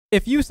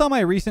If you saw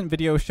my recent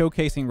video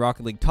showcasing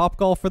Rocket League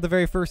Topgolf for the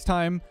very first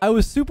time, I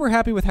was super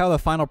happy with how the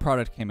final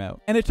product came out,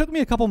 and it took me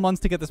a couple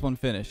months to get this one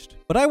finished.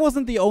 But I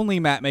wasn't the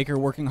only map maker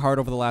working hard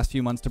over the last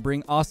few months to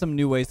bring awesome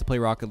new ways to play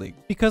Rocket League,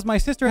 because my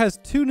sister has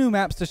 2 new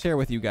maps to share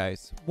with you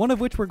guys, one of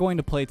which we're going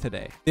to play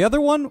today. The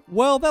other one,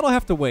 well, that'll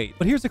have to wait,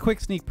 but here's a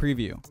quick sneak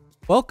preview.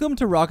 Welcome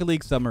to Rocket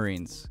League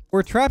Submarines.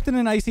 We're trapped in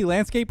an icy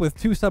landscape with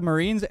 2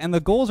 submarines, and the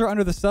goals are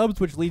under the subs,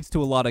 which leads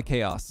to a lot of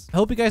chaos. I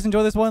hope you guys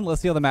enjoy this one.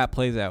 Let's see how the map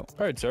plays out.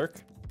 All right, Zerk.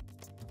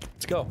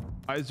 Let's go. All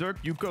right, Zerk,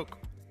 you cook.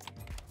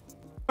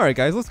 All right,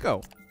 guys, let's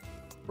go.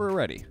 We're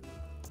ready.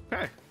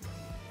 Okay.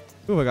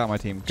 Ooh, I got my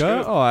team.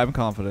 Go. Oh, I'm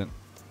confident.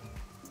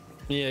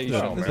 Yeah, you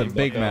Yeah, should. this is a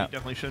big map.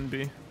 Definitely shouldn't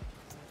be.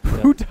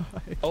 Who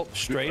died? Oh,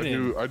 straight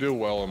in. I do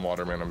well in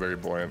water, man. I'm very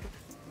buoyant.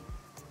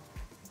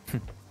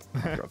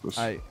 Got this.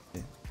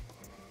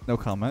 No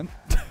comment.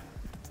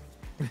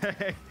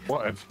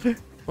 What?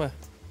 What?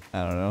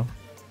 I don't know.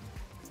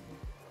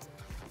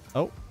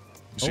 Oh.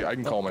 See, I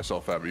can call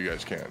myself that, but you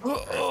guys can't.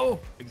 Oh,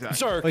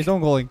 Exactly. Zerk. Wait, don't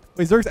going.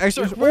 Wait, Zerk's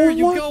actually. Zerk, where are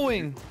you what?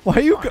 going?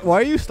 Why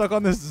are you stuck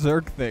on this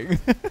Zerk thing?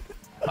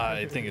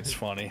 I think it's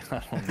funny.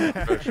 I don't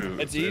know.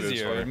 It's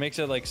easier. It makes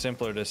it like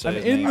simpler to say. I'm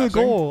his in name. the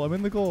goal. I'm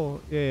in the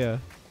goal. Yeah.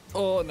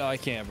 Oh no, I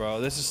can't,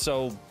 bro. This is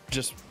so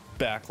just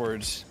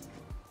backwards,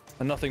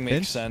 and nothing makes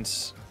Pinch?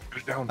 sense.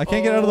 Put it down. I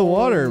can't get out of the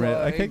water, Oh man.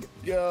 I my can't.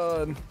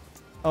 God.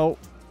 Oh,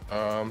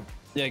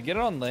 Yeah, get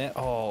it on land.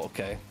 Oh,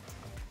 okay.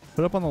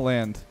 put up on the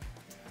land.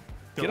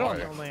 Get Go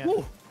on away. land.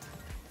 Woo.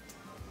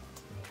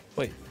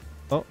 Wait.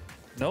 Oh,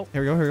 Nope.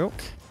 here we go. Here we go.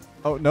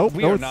 Oh, nope.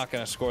 We no, are it's- not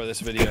gonna score this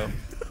video.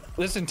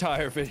 This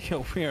entire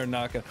video, we are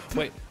not gonna.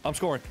 Wait, I'm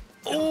scoring.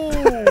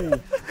 Oh!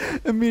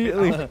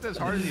 Immediately. It's as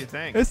hard as you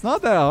think. It's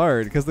not that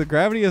hard because the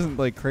gravity isn't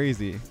like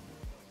crazy.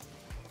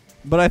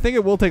 But I think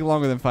it will take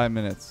longer than 5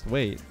 minutes.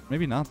 Wait,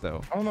 maybe not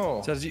though. I don't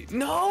know. Says you.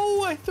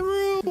 No, I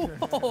threw.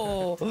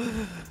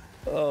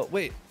 Oh.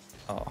 Wait.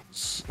 Oh.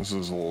 This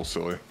is a little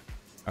silly.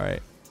 All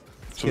right.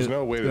 So there's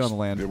no way get to on the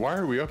land. Why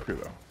are we up here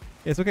though?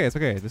 It's okay. It's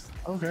okay. Just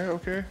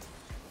Okay.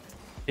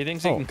 He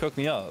thinks he can cook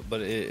me up,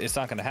 but it's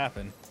not gonna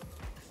happen.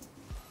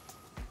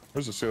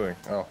 Where's the ceiling?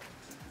 Oh.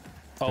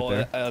 Oh,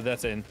 there.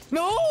 that's in.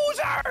 No,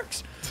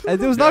 Zarks! it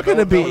was not going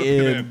to that would've be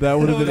been in. in. That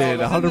would have No, been in.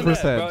 it was in the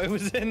net, bro. 100%. It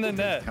was in the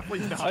net.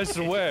 Definitely not I in.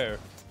 swear.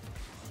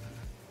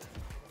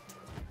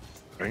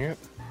 Dang it.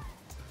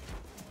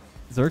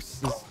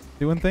 Zerk's is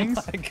doing things.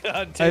 I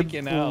got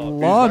taken out.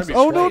 Launched. be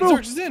Oh no straight. no!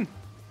 Zarks is in.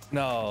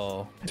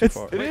 No. Too It's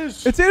far. It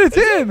is. It's in. It's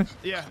in.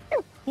 Yeah.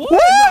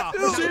 What?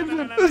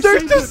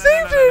 Zerk just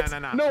saved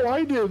it. No,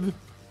 I did.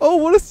 Oh,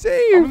 what a I'm in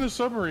save! the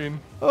submarine.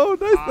 Oh,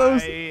 nice. That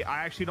was. I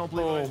actually don't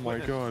believe I Oh my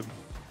witnessed. god.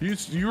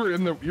 You were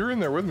in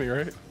there with me,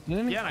 right? Yeah,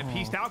 and I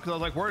pieced out because I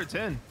was like, word, it's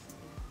in.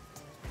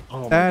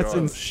 Oh my That's god.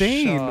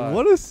 insane. shot.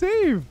 What a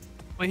save!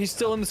 Wait, he's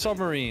still in the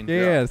submarine.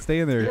 Yeah, stay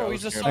in there. Bro,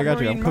 he's a I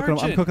got you. submarine I'm cooking him.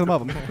 I'm merchant. cooking him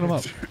up. I'm cooking him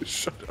up.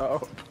 Shut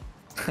up.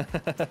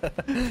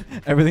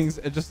 Everything's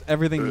just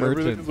everything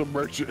Everything is merchant. a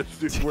merchant.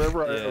 Dude,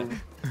 wherever I Yeah.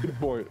 am. Good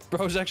point.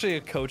 Bro's actually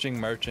a coaching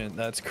merchant.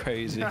 That's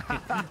crazy.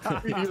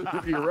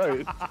 You're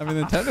right. I mean,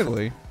 then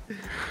technically,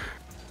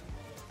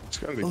 It's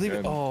gotta be Leave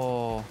it. 10.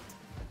 Oh.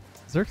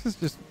 Zerx is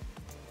just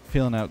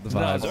feeling out the No,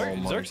 vibes. Oh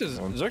my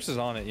Zerx is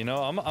on it. You know,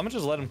 I'm gonna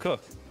just let him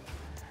cook.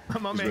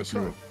 I'm on He's man.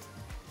 missing it.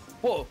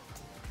 Whoa.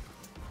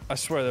 I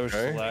swear there was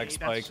just a Okay. lag That's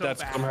spike. so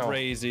That's bad.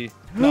 crazy.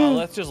 No,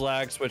 let's just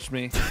lag switch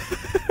me.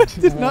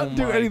 Did not Oh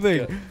do my anything.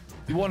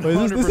 God.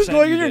 100% Wait, this is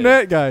going in your did.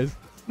 net, guys.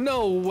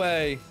 No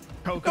way.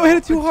 Coco, Oh, hit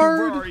it too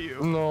where hard. are you?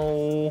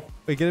 No.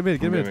 Wait, get him in.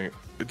 Get him in. Getting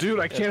it. Dude,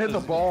 I can't hit the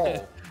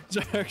ball.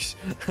 Zerx.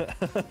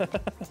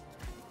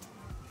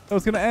 Oh,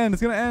 it's gonna end.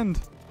 It's gonna end.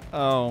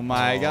 Oh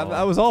my Oh. god,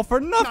 that was all for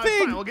No, it's fine.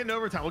 nothing. We'll get in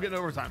overtime. We'll get in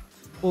overtime.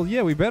 Well,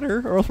 yeah, we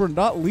better, or else we're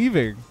not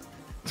leaving.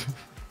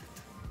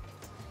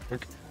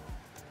 Okay.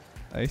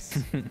 Nice.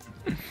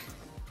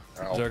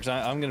 Ow. Zerx,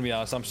 I'm gonna be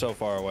honest. I'm so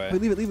far away.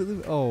 Wait, leave it. Leave it. Leave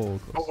it. Oh.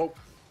 close. Oh.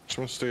 Just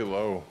want to stay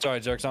low. Sorry,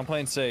 Zerx. I'm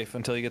playing safe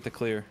until you get the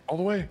clear. All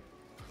the way.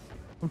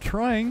 I'm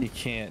trying. He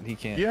can't. He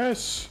can't.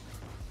 Yes.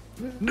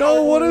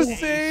 No, what a Hey,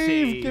 save!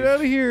 save. Get out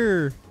of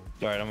here.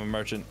 All right, I'm a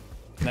merchant.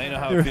 Now you know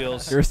how it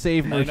feels. You're a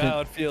save Now you know how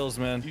merchant. it feels,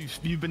 man.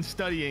 You've been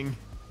studying.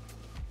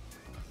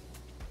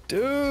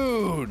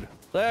 Dude.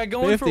 Like,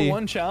 going for 50.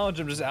 one challenge,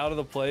 I'm just out of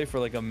the play for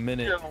like a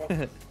minute.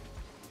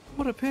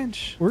 What a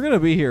pinch. We're gonna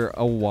be here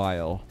a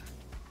while.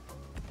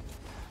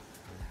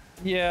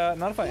 Yeah,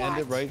 not if I end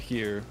it right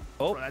here.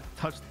 Oh, Bro, that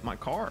touched my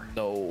car.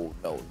 no.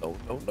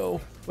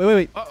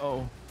 Wait.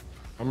 Uh-oh.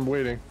 I'm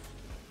waiting.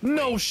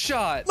 No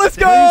shot. Let's Let's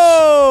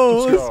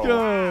go! Let's go.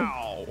 go!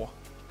 Wow.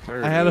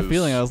 There I it had a is.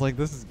 feeling. I was like,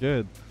 this is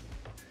good.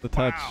 The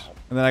touch. Wow.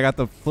 And then I got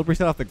the flippery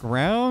set off the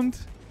ground.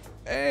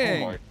 Oh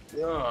Dang. my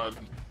god.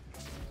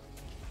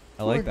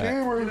 I like What a that.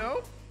 gamer. You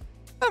know?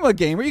 I'm a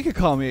gamer. You could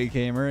call me a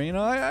gamer. You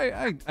know,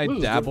 I This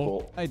is dabble.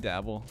 difficult. I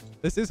dabble.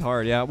 This is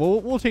hard. Yeah,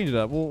 we'll change it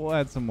up. We'll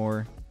add some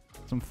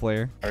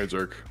flair. All right,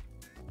 Zerk.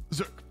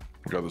 Zerk.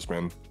 You got this,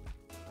 man.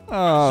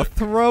 Oh,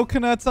 throw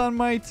Canuts on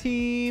my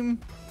team.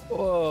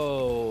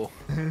 Whoa.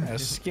 A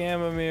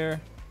Scamamir.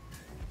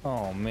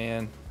 Oh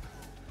man.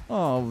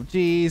 Oh,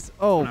 jeez.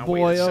 Oh, Now,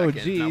 wait a boy. Oh,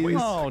 second. Now, wait a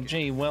jeez. Oh,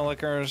 gee,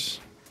 Willikers.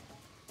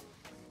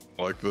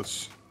 I like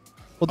this.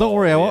 Well, don't Oh,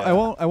 worry. yeah.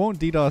 I won't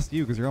DDoS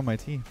you because you're on my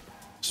team.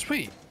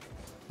 Sweet.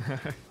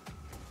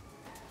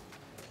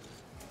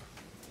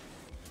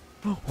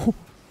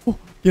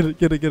 Get it.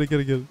 Get it. Get it. Get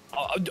it. Get it.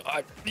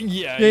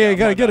 Yeah, Yeah, my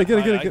get it, bad. get it,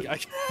 get it, I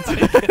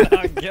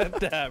cannot get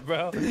that,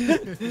 bro.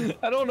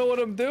 I don't know what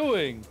I'm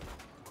doing.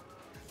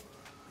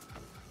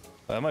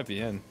 That might be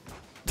in.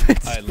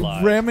 It's I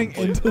lied. ramming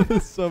into the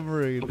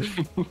submarine.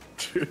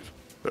 Dude,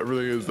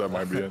 everything is that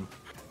might be in.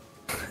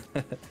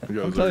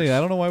 I'm telling you, I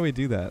don't know why we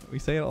do that. We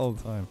say it all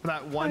the time. For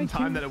that one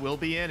time that it will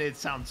be in, it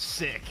sounds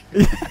sick.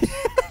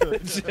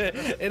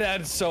 It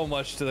adds so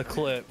much to the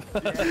clip.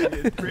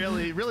 It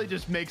really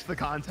just makes the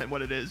content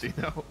what it is, you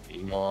know?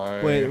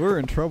 Wait, we're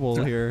in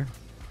trouble here.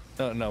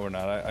 No, we're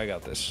not. I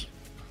got this.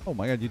 Oh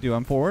my god, you do.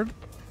 I'm forward?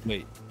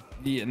 Wait.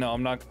 Yeah, no,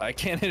 I'm not. I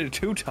can't hit it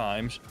 2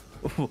 times.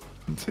 You're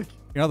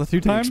not the 2 What are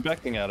you time?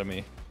 expecting out of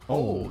me?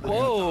 Oh.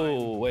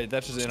 Whoa! Wait,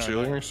 that's just in our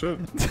Stealing night. your shit.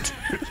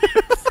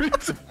 Here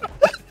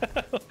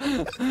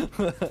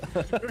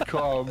it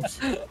comes.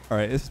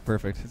 Alright, this is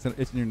perfect.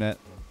 It's in your net.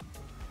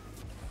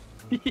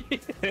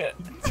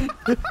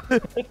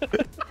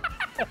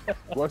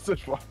 What's this?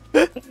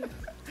 Yep.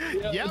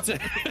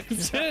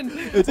 It's in.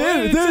 It's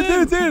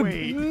in!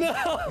 Wait. No!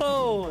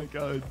 Oh my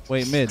god.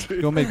 Wait, mid.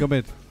 Go mid, go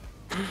mid.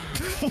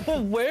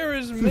 Where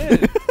is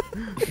mid?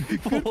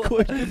 Good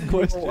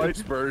question. Oh,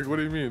 iceberg. What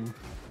do you mean?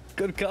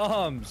 Good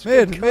comms.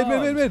 Mid, Good mid,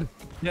 comms. mid, mid.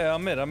 Yeah,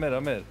 I'm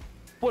mid.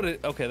 What?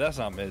 Okay, that's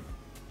not mid.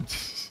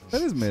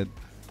 That is mid.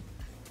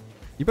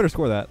 You better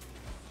score that.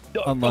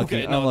 Unlucky,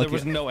 Okay, no, unlucky. there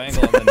was no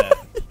angle on the net.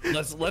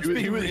 Let's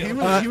be real. He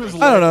was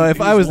I don't know. If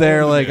he I was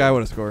there, landing like, mid. I would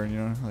have scored, you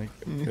know? Like.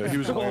 Yeah, he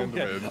was land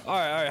Okay. mid. All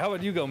right. How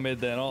about you go mid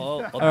then?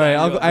 All Alright,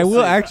 I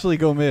will actually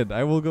go mid.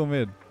 I will go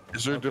mid.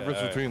 Is there a Okay, difference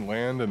alright. between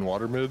land and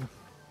water mid?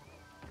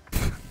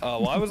 Oh,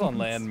 well, I was on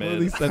land What are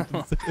these mid.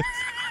 sentences?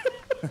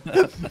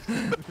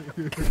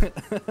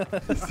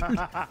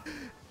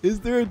 Is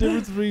there a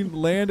difference between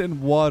land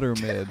and water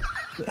mid?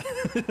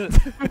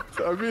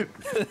 I mean,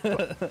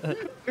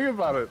 think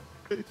about it.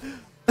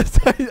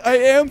 I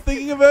am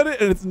thinking about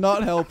it and it's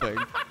not helping.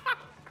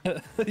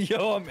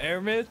 Yo, I'm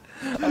air mid.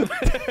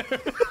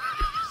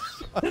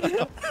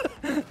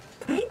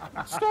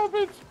 Stop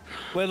it.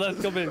 Wait,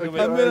 let's go mid. Go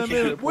I'm mid.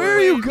 in. Where are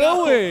you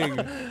going?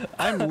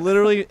 I'm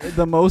literally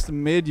the most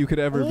mid you could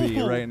ever be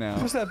Ooh, right now.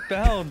 Where's that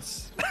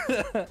bounce?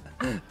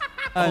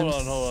 I'm Hold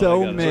on,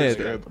 so I gotta mid.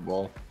 Stare at the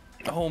ball.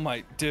 Oh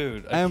my,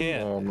 dude, I I'm-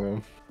 can't. Oh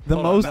man. The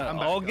Hold on, most. I'm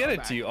back, I'll I'm get it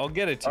back. to you. I'll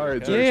get it to you. All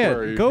right, okay? Jack. Yeah,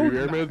 sorry. go, You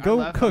air mid? go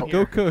left, cook, I'm go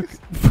here. cook.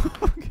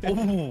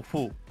 Okay.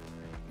 Ooh.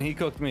 He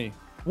cooked me.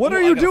 What Ooh, are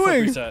I you got a foot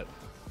doing? reset.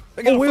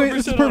 I got Oh a wait, foot wait,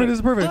 this is reset perfect. on This is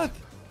it. perfect. What?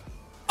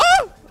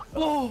 Ah!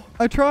 Oh,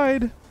 I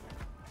tried. it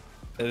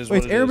is Wait,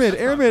 what it's it air is. mid,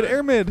 air mid,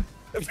 air mid.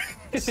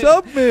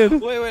 Sub mid.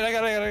 Wait, I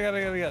got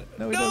it.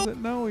 No, he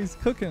doesn't. No, he's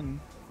cooking.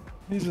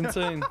 He's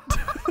insane.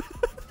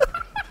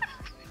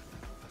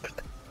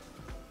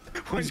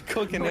 He's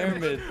cooking air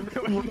mid.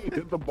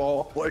 Hit the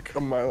ball like a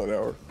mile an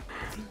hour.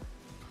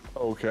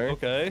 Okay.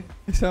 Okay.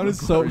 He sounded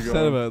so Where are you upset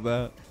going? about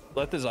that.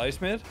 Let this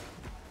ice mid.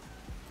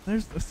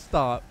 There's a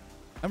stop.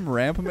 I'm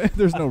ramp mid.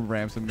 There's no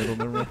ramps in middle.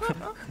 Never mind.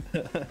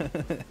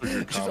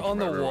 Just on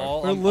the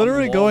wall. We're on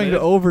literally the wall going mid.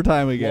 to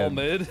overtime Wall again.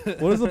 mid.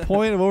 What is the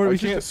point of over? I We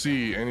can't should.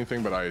 see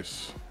anything but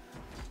ice.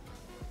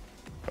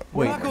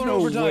 We're Wait, not going no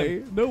overtime.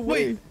 way. No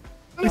way.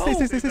 Wait, Stay, no.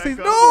 stay, stay, stay.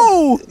 Go.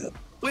 No!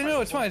 Wait,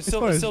 no, it's fine. It's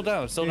fine. still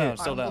down. Still Yeah. down. I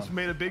Still down. almost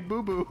made a big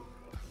boo-boo.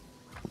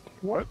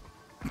 What?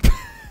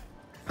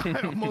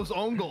 I almost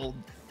own gold.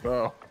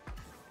 Oh.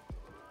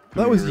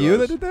 That was you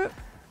that did that?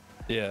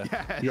 Yeah.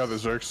 You got the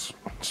Zerks.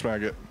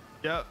 Smack it.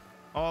 Yep.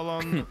 All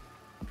on.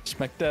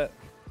 Smack that.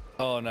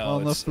 Oh no.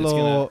 On the it's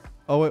floor.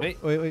 Oh wait,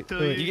 Wait. wait, wait, Till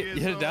wait. You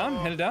hit it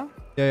down. Hit it down.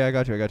 Yeah, I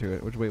got you. Wait.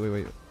 Just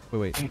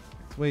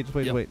wait. Just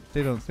wait. Yep. Wait.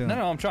 Stay down. Stay down.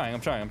 No, I'm trying.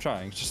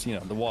 It's just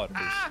the water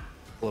is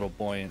a little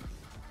buoyant.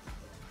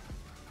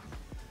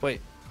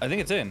 Wait, I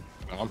think it's in.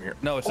 I'm here.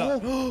 No, it's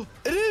not. It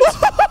is.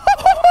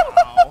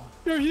 Wow.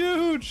 You're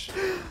huge.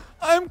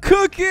 I'm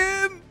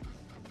cooking.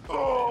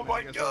 Oh my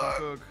I guess I'll god.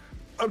 cook.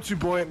 I'm too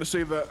buoyant to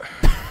save that.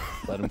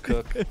 Let him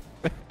cook.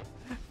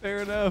 Fair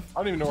enough. I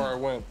don't even know where I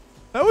went.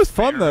 That was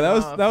fun Fair though.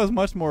 enough. That was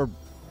much more.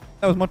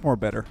 That was much more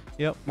better.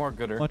 Yep. More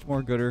gooder. Much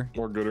more gooder.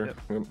 More gooder.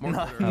 Yep. Yep.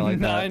 I like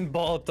that. 9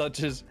 ball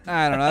touches.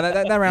 I don't know.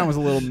 That round was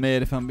a little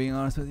mid, if I'm being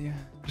honest with you.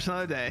 Just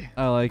another day.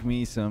 I like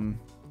me some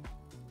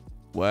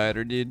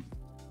water, dude.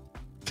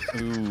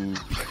 Ooh.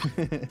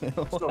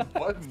 So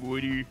what?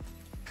 Woody.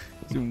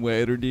 Some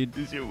water, dude.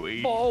 Is your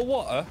way. Ball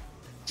water.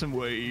 Some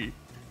way.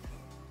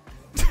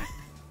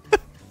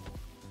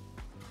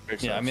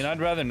 Makes Yeah, I sense. mean, I'd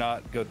rather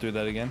not go through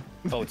that again.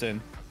 Oh, it's in.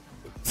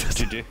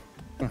 GG.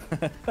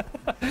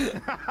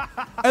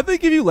 I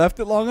think if you left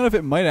it long enough,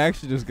 it might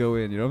actually just go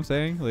in. You know what I'm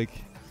saying? Like,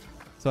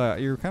 so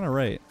you're kind of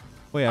right.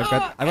 Wait, I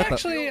got the.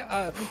 Actually,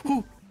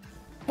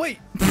 wait.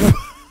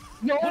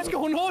 What's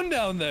going on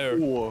down there?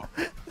 Whoa.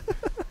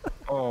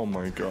 Oh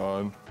my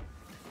god.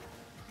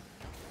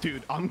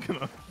 Dude, I'm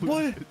gonna.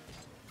 What?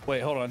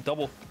 Wait, hold on.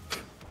 Double.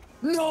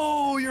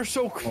 No, you're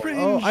so cringe.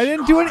 Oh, I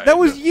didn't do it. That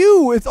was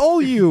you. It's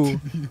all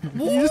you.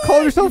 You just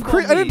called yourself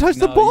cringe. I didn't touch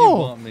the ball.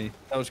 You bumped me.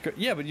 That was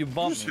yeah, but you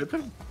bumped me.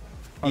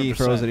 He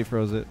froze it. He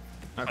froze it.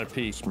 I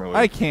pee.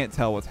 I can't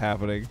tell what's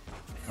happening.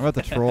 I'm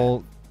about to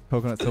troll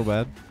Coconut so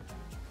bad.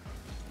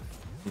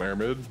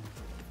 Mermaid.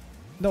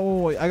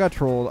 No, I got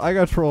trolled. I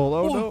got trolled.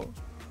 Oh no.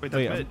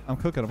 Wait, I'm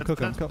cooking. I'm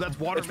cooking. That's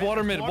water. It's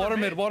water mid. Water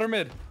mid. Water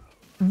mid.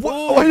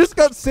 Whoa! I just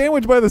got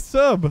sandwiched by the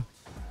sub.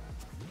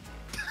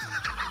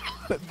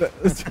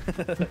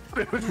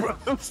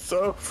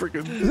 So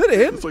freaking. Is it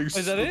in? It's like,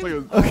 Is that it's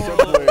in? like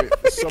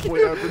a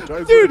Subway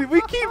advertisement. Dude,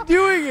 we keep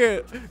doing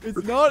it.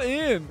 It's not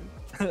in.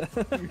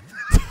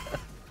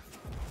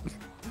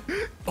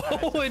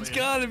 Oh, it's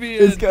gotta be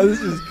in.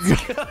 This is.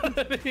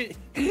 Gotta be.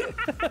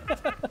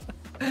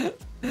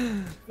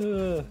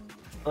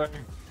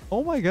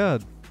 Oh my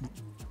god.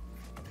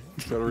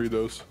 Gotta read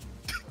those.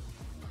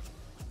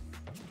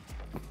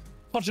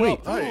 Punch it Wait.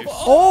 up. Nice.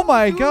 Oh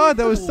my god,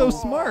 that was so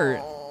smart.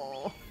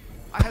 Oh,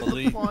 I had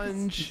the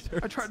plunge.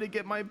 I tried to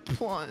get my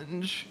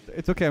plunge.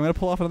 It's okay. I'm gonna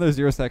pull off another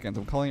 0 seconds.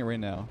 I'm calling it right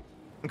now.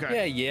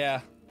 Okay.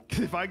 Yeah.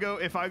 If I go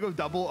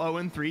double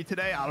 0-3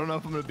 today, I don't know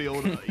if I'm gonna be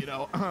able to, you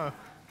know.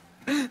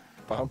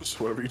 Bombs,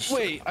 whatever you just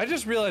Wait, I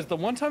just realized the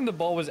one time the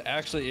ball was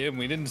actually in,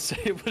 we didn't say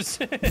it was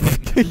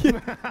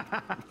in.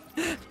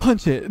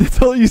 Punch it.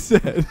 That's all you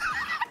said.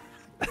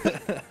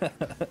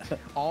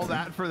 All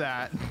that for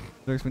that.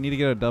 Dirks, we need to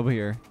get a dub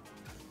here.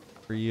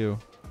 For you.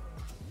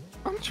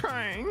 I'm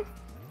trying.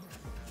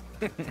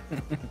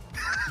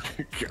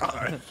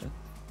 God.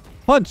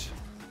 Punch!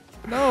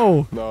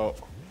 No! No.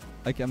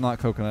 I'm not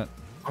Coconut.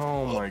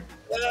 Oh my.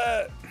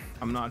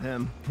 I'm not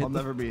him. I'll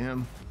never be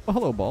him. Oh,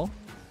 hello, ball.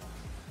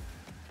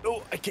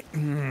 No, I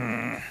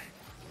can't.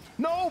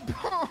 No!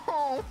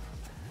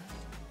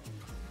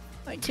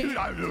 I Dude,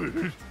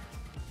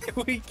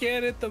 can't. We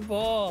can't hit the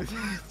ball.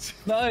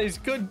 Nice.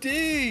 Good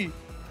D.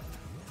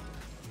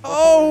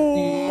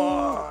 Oh!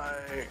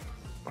 My.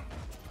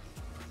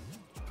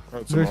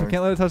 That's Dirks, we annoying.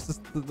 can't let it touch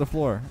the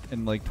floor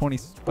in like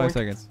 25 Boink.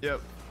 seconds.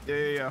 Yep.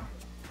 Yeah.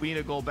 We need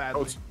a goal Oh,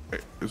 badly.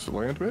 is it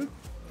land mid?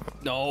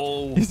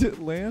 No. Is it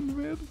land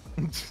mid?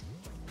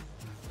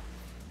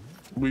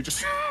 We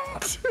just.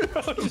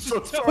 I'm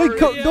so sorry. Wait,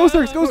 go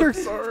Dirks, go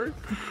Dirks! Sorry.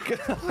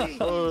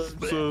 Oh,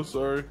 I'm so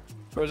sorry.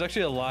 There was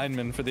actually a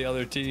lineman for the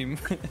other team.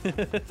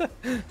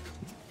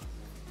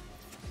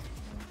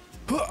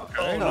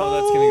 Oh no,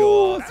 that's gonna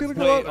go off. It's gonna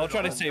go Wait, off. I'll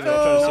try to save it.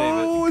 I'll try to save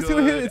it. Oh, it's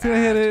gonna hit it. It's gonna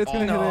hit it. It's Oh,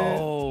 gonna hit it.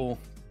 no.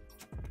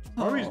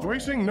 Why are you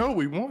saying no?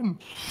 We won.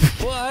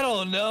 Well, I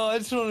don't know. I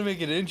just want to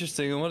make it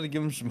interesting. I wanted to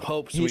give him some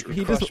hope so we could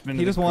He crush just him into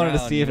he just the wanted to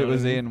ground, see if you it know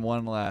was what I mean? in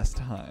one last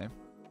time.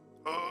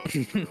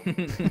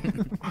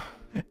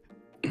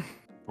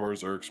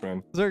 Where's Eric's,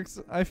 man?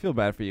 Zerks, I feel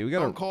bad for you. We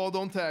gotta. Don't call,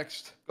 don't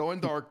text. Go in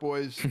dark,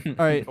 boys. All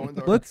right, Go in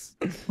dark. let's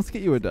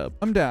get you a dub.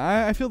 I'm down.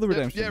 I feel the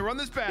redemption. Yeah, run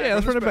this back. Yeah,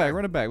 let's run this it back.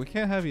 Run it back. We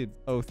can't have you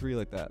 0-3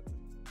 like that.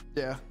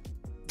 Yeah.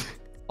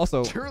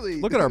 Also, Surely-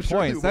 look at our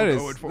surely points. we'll That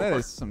go is in that four.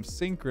 is some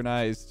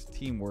synchronized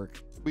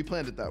teamwork. We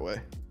planned it that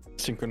way.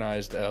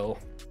 Synchronized L.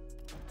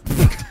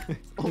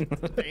 Oh,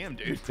 damn,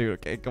 dude. Dude,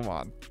 okay, come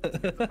on.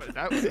 But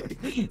that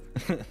way.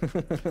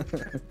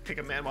 Kick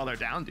a man while they're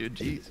down, dude.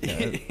 Jeez.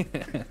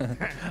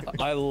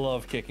 I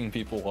love kicking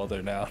people while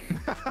they're down.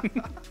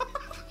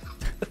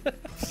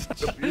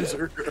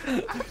 Abuser.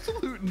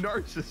 Absolute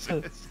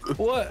narcissist.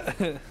 What?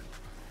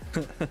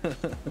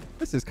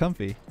 This is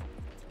comfy.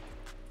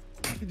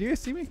 Do you guys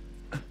see me?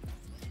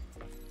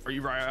 Are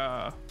you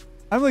right?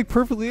 I'm like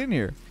perfectly in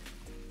here.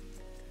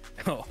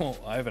 Oh,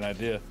 I have an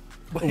idea.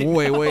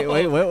 Wait.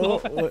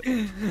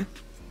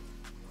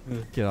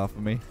 Get off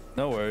of me.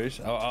 No worries.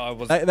 I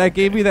was. That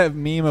gave me that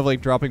meme of like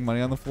dropping money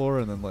on the floor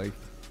and then like,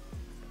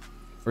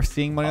 or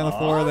seeing money on the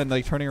floor and then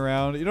like turning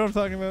around. You know what I'm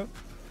talking about?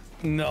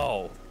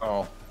 No,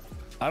 Oh.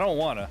 I don't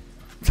wanna.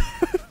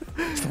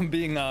 If I'm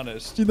being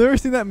honest. You never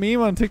seen that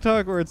meme on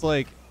TikTok where it's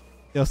like,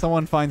 you know,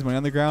 someone finds money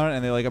on the ground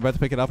and they like about to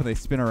pick it up and they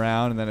spin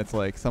around and then it's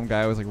like some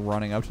guy was like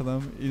running up to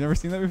them. You never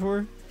seen that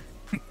before?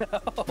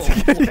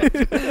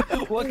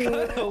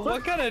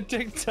 What kind of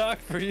TikTok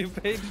for you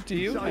page do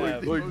you Sound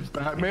have? the Like most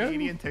Batman?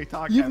 Canadian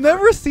TikTok You've ever.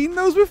 never seen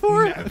those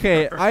before? Never.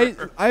 Okay,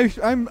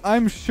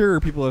 I'm sure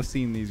people have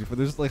seen these before.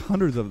 There's like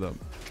hundreds of them.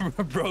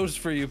 Bros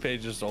for you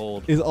page is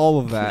old. Is all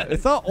of that?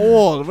 It's not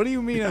old. What do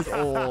you mean it's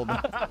old?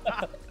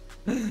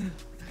 The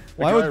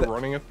Why guy would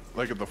running it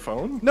like at the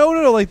phone? No.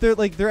 Like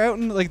they're out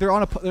in like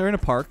they're in a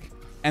park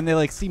and they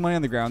like see money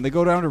on the ground. They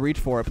go down to reach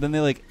for it, but then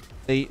they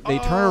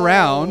turn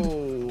around.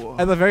 Oh.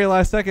 At the very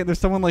last second, there's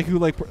someone like who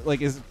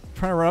like is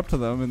trying to run up to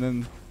them, and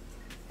then,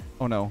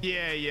 oh no.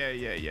 Yeah.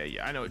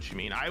 I know what you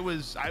mean. I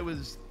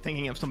was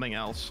thinking of something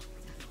else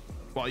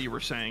while you were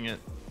saying it.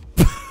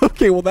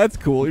 Okay, well that's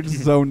cool. You're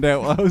just zoned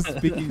out while I was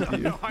speaking to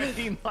you. No, I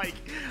mean like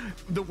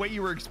the way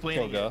you were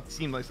explaining Koga. it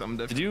seemed like something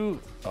different. Did you?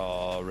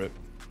 Oh, rip.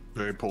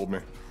 They pulled me,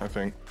 I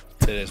think.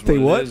 It is Say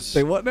what? what? It is.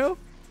 Say what now?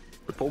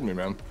 They pulled me,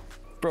 man.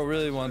 Bro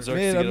really wants Zerks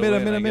Mid, to get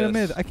away, I mid.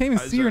 guess. I can't even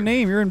see Zerk. your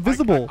name. You're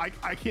invisible.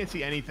 I can't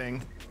see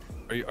anything.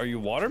 Are you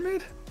water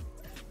mid?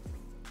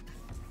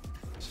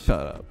 Shut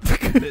up.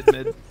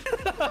 Mid.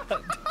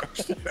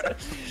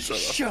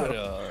 Shut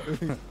up.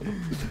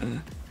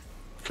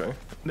 Okay.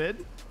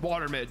 Mid.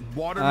 Water mid.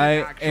 Water I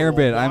mid. Actual. air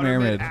mid. I'm Water air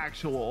mid. mid.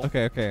 Actual.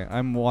 Okay, okay.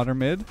 I'm water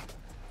mid.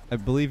 I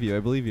believe you. I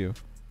believe you.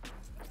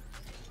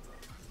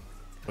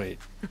 Wait.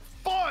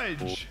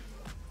 Fudge.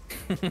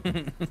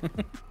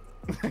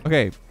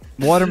 Okay.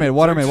 Water mid.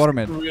 Water mid. Water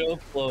mid. Real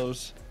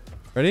close.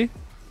 Ready?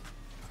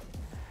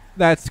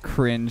 That's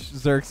cringe,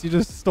 Zerx. You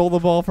just stole the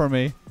ball from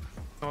me.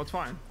 No, it's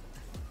fine.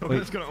 Wait.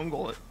 Nobody's gonna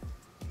goal it.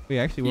 We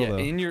actually will Yeah, though.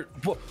 in your.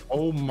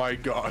 Oh my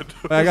god.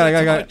 Wait, I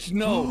got it.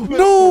 No.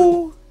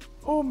 No.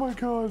 Oh my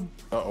god.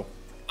 Uh-oh.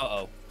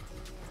 Uh-oh.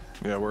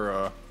 Yeah, we're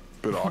a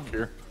bit off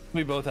here.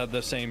 We both have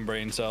the same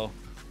brain cell.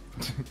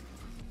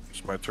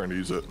 It's my turn to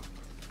use it.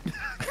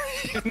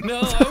 No,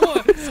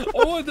 I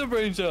want the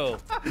brain cell.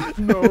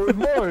 No, it's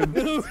mine.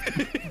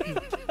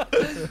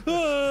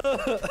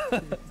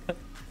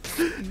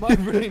 My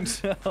brain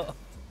cell.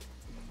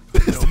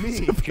 No,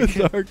 me.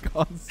 Bizarre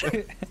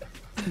concept.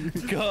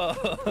 God.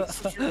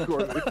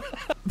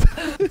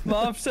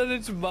 Mom said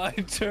it's my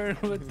turn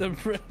with the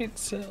brain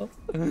cell.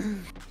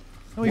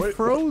 No, he Wait,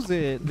 froze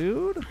it,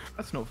 dude.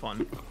 That's no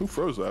fun. Who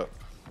froze that?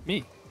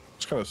 Me.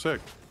 It's kind of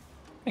sick.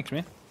 Thanks,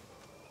 man.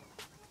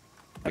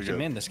 Actually, good.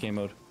 man, this game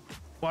mode.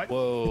 What?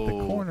 Whoa. The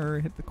corner.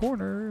 Hit the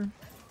corner.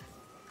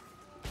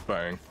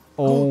 Bang.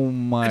 Oh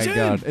my it's in.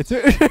 god. It's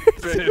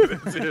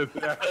It's in.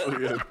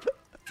 Actually in.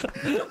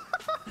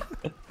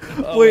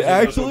 Oh, Wait, this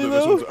actually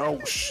This one's- though?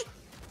 Oh, shh.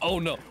 Oh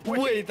no!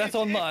 Wait, that's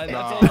on mine.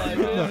 That's Nah, on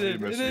mine. nah, It you is.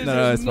 missed It it. is.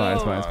 No, it's fine.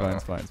 It's No. fine. It's fine.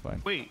 It's fine. It's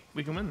fine. Wait,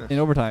 we can win this. In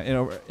overtime.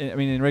 I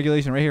mean, in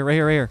regulation. Right here. Right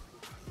here. Right here.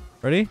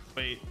 Ready?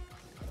 Wait.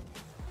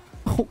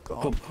 Oh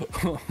god.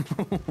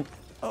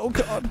 Oh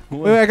god.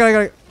 Wait, I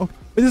got it. Oh,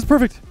 this is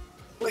perfect.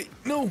 Wait,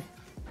 no.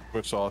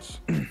 Which sauce?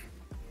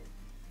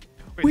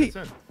 Wait.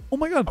 That's in. Oh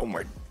my god. Oh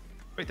my.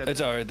 Wait, that's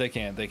It's alright. They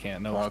can't. They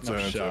can't. No, Oh, it's no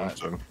in. It's in. shot.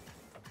 It's in.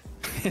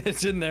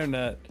 It's in their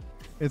net.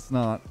 It's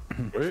not.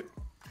 Wait.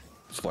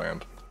 It's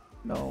land.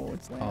 No,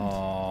 it's land. Aww.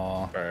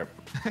 All right.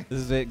 This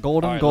is it.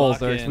 Golden Alright,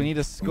 goals, lock Zerx. in. We need to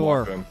I'm score.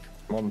 locked in.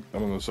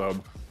 I'm on the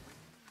sub.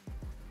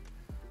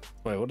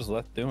 Wait, what is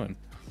Leth doing?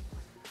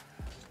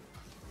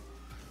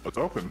 It's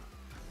open.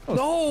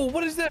 No,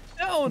 what is that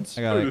sound?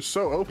 I got It it. is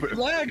so open.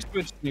 Lag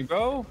switched me,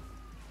 bro.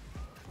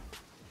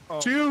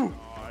 It's you.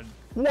 God.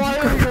 Why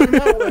are you going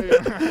that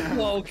way?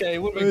 Well, okay,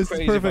 it would have been This is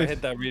crazy if I perfect.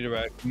 hit that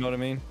redirect. You know what I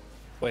mean?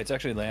 Wait, it's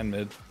actually land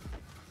mid.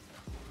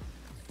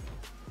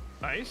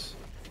 Nice.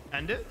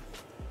 End it.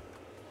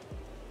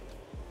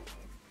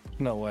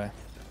 No way.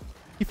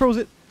 He froze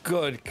it.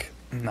 Good.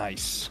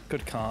 Nice.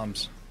 Good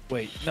comms.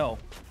 Wait, no.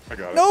 I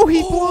got it. No,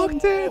 he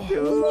blocked it,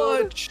 dude.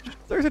 Clutch.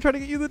 Zerx are trying to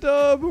get you the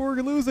dub. We're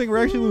losing.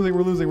 We're actually losing.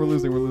 We're losing. We're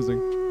losing. We're losing.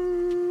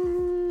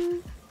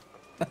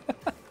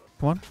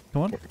 Come on.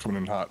 Come on. Coming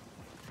in hot.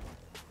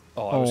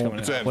 Oh, I was Oh, coming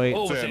it's in. in. Wait,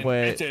 Oh, It's it's in. in.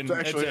 wait. It's in. It's It's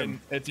actually in.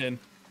 in. It's in.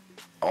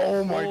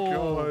 Oh my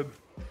Oh. god.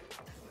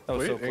 That was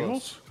Wait, so close.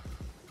 angles?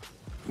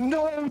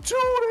 No, dude,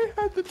 I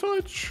had the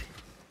touch.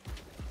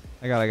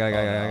 I got it. I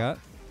got it.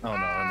 Oh,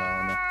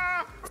 no.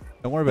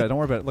 Don't worry about it. Don't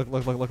worry about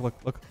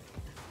it. Look.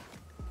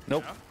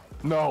 Nope.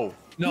 No.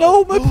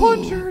 No, my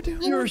puncher,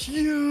 dude. You're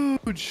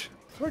huge.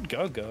 Where'd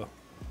God go?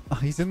 Oh,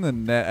 he's in the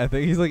net. I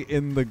think he's like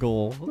in the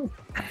goal.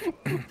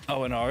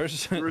 Oh, in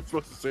ours? You were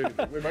supposed to save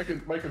it.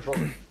 Wait, my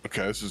controller.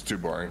 Okay, this is too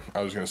boring.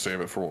 I was gonna save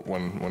it for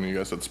when you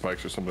guys had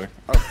spikes or something.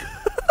 Okay.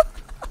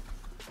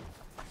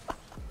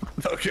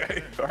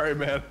 Okay. All right,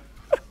 man.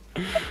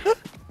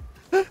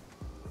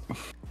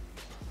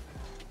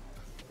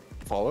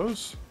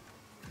 Follows?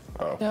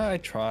 Oh. Yeah, I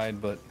tried,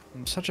 but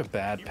I'm such a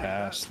bad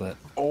pass that.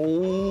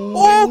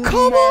 Oh.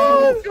 come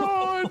on!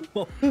 God.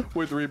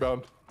 Wait, the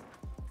rebound.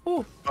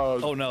 Oh,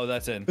 oh no,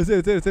 that's in. It's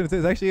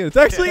actually in. It's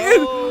actually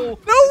in. No,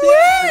 No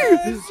way!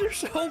 Yes, you're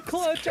so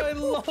clutch. I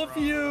love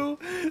you.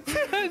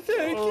 Thank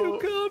you,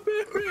 God.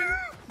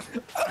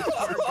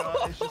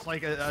 God, it's just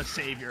like a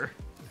savior.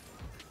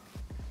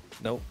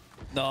 Nope.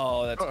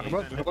 No, that's. How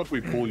about we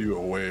pull you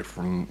away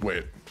from?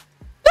 Wait.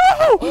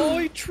 No! Oh,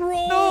 he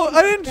trolled. No,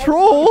 I didn't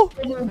troll.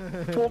 Pull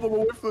them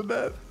away from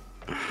the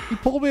net. He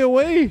pulled me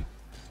away.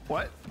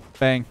 What?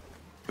 Bang.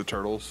 The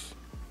turtles.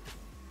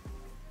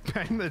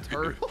 Bang the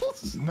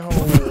turtles? No.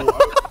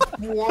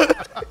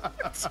 What?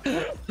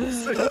 You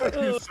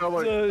sound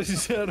like. You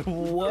said Never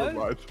what?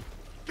 mind.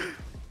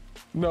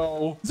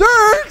 No.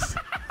 Zerx!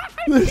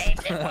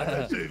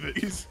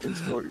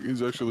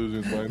 He's actually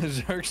losing his mind.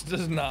 Zerx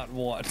does not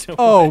want to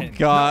Oh win. I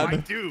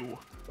god. do.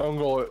 I'm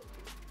going.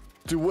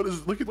 Dude, what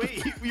is? Look at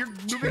Wait, you're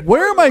moving.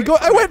 Where am I going?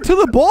 I went to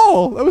the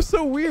ball. That was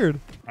so weird.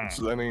 This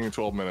is ending in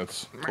 12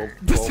 minutes. 12, You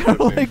 12 sound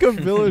 15. like a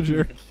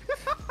villager.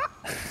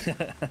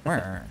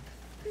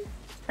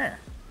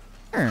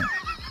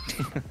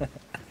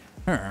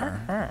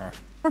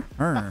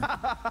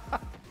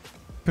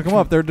 Pick them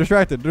up. They're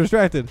distracted. They're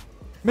distracted.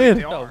 Mid.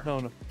 They No, are. no.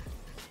 No.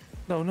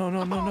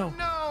 No.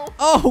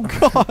 Oh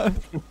god.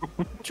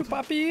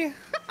 Chupapi.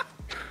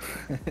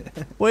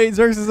 Wait,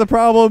 Zerx is a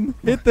problem.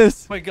 Hit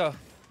this. Wait, go.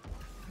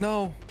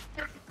 No.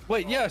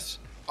 Wait, yes.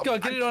 Go,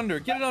 get it under.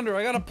 Get it under.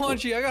 I got a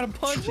punchy. I'm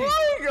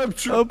A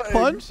trying.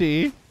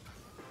 punchy.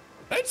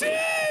 It's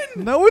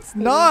in! No, it's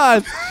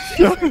not.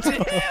 Damn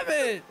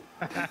it!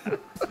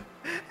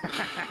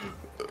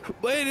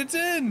 Wait, it's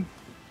in!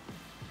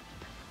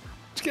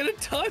 Just get a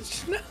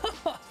touch. No!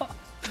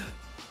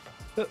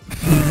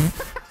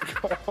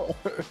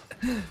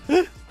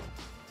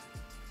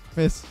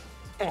 Miss.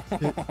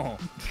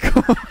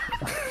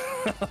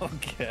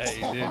 Okay,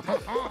 dude.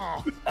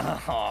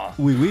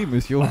 Oui, oui,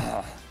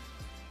 monsieur.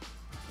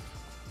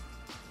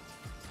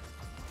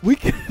 We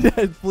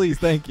can, please,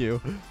 thank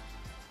you.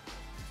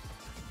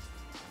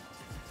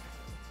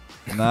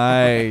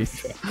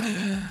 Nice.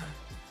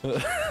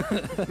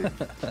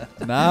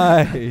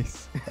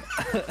 Nice.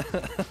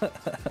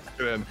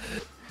 Good.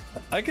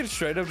 I could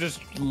straight up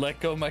just let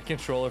go of my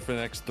controller for the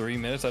next 3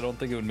 minutes. I don't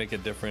think it would make a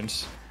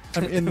difference.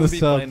 I'm in It the would be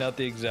sub. playing out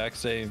the exact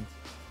same.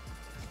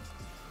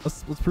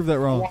 Let's prove that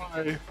wrong.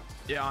 Why?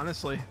 Yeah,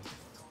 honestly.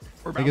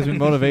 We're That gives me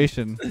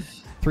motivation.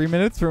 3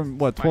 minutes from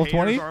what? My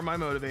 12:20? haters are my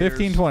motivators.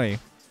 15:20.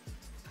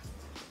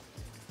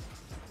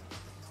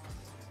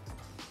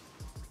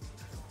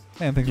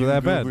 Man, things were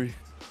that bad. Do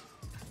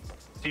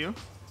you?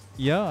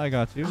 Yeah, I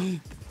got you.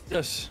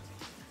 Yes.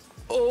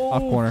 Oh.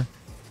 Off corner.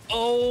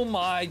 Oh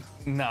my.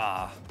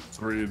 Nah.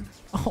 Let's read.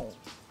 Oh.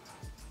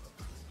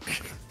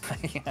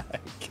 I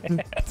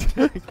can't.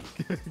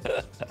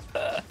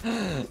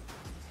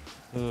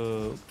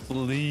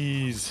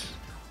 Please.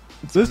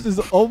 This is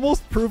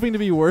almost proving to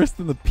be worse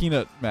than the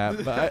peanut map.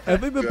 But I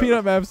think the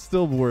peanut map's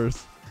still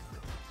worse.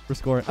 For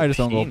scoring. I just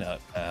own gold.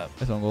 Peanut map. I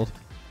just own gold.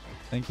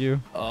 Thank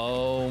you.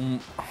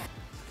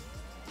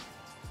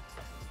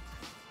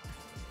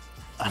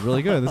 This is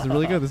really good. This is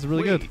really good. This is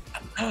really good.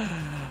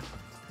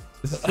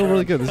 This is still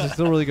really good. This is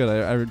still really good.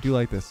 I do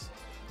like this.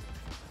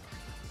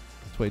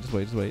 Just wait. Just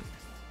wait. Just wait.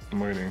 I'm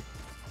waiting.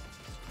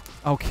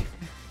 Okay.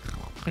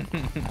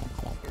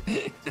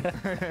 He's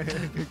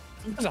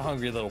a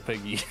hungry little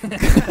piggy.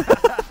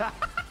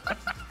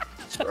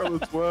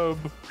 Charlotte's Web.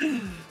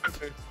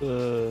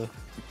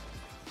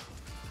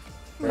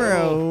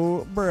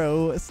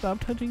 Bro, stop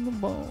touching the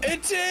ball.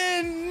 It's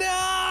in!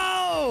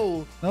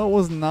 No! No, it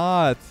was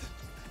not.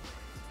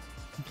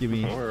 Give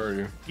me. Where are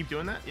you? Keep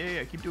doing that?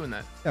 Yeah, keep doing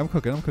that. Yeah, I'm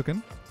cooking. I'm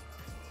cooking.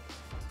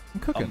 I'm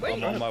cooking.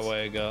 I'm on my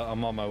way.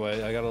 I'm on my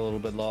way. I got a little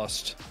bit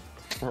lost.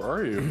 Where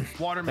are you?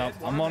 Water No, mid.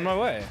 I'm on my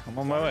way. I'm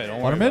on my way.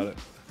 Don't Water worry mid? about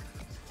it.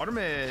 Water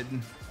mid. I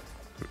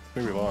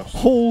think we lost.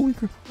 Holy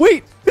crap.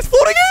 Wait! It's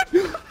floating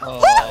in!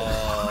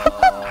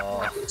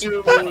 Oh.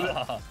 Dude,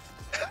 I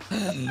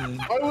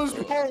was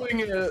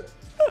pulling it.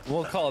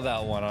 We'll call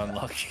that one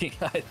unlucky,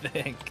 I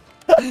think.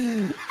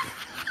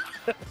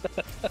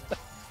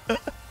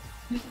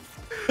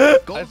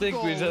 I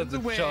think we just have to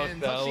chalk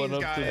that one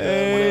up to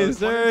Hey, One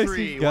sir, and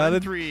three, you got one it.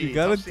 and three. You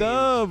got a Tough scenes.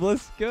 dub.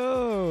 Let's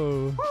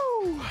go.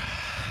 Woo.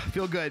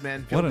 Feel good,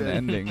 man. Feel What good.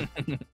 an ending.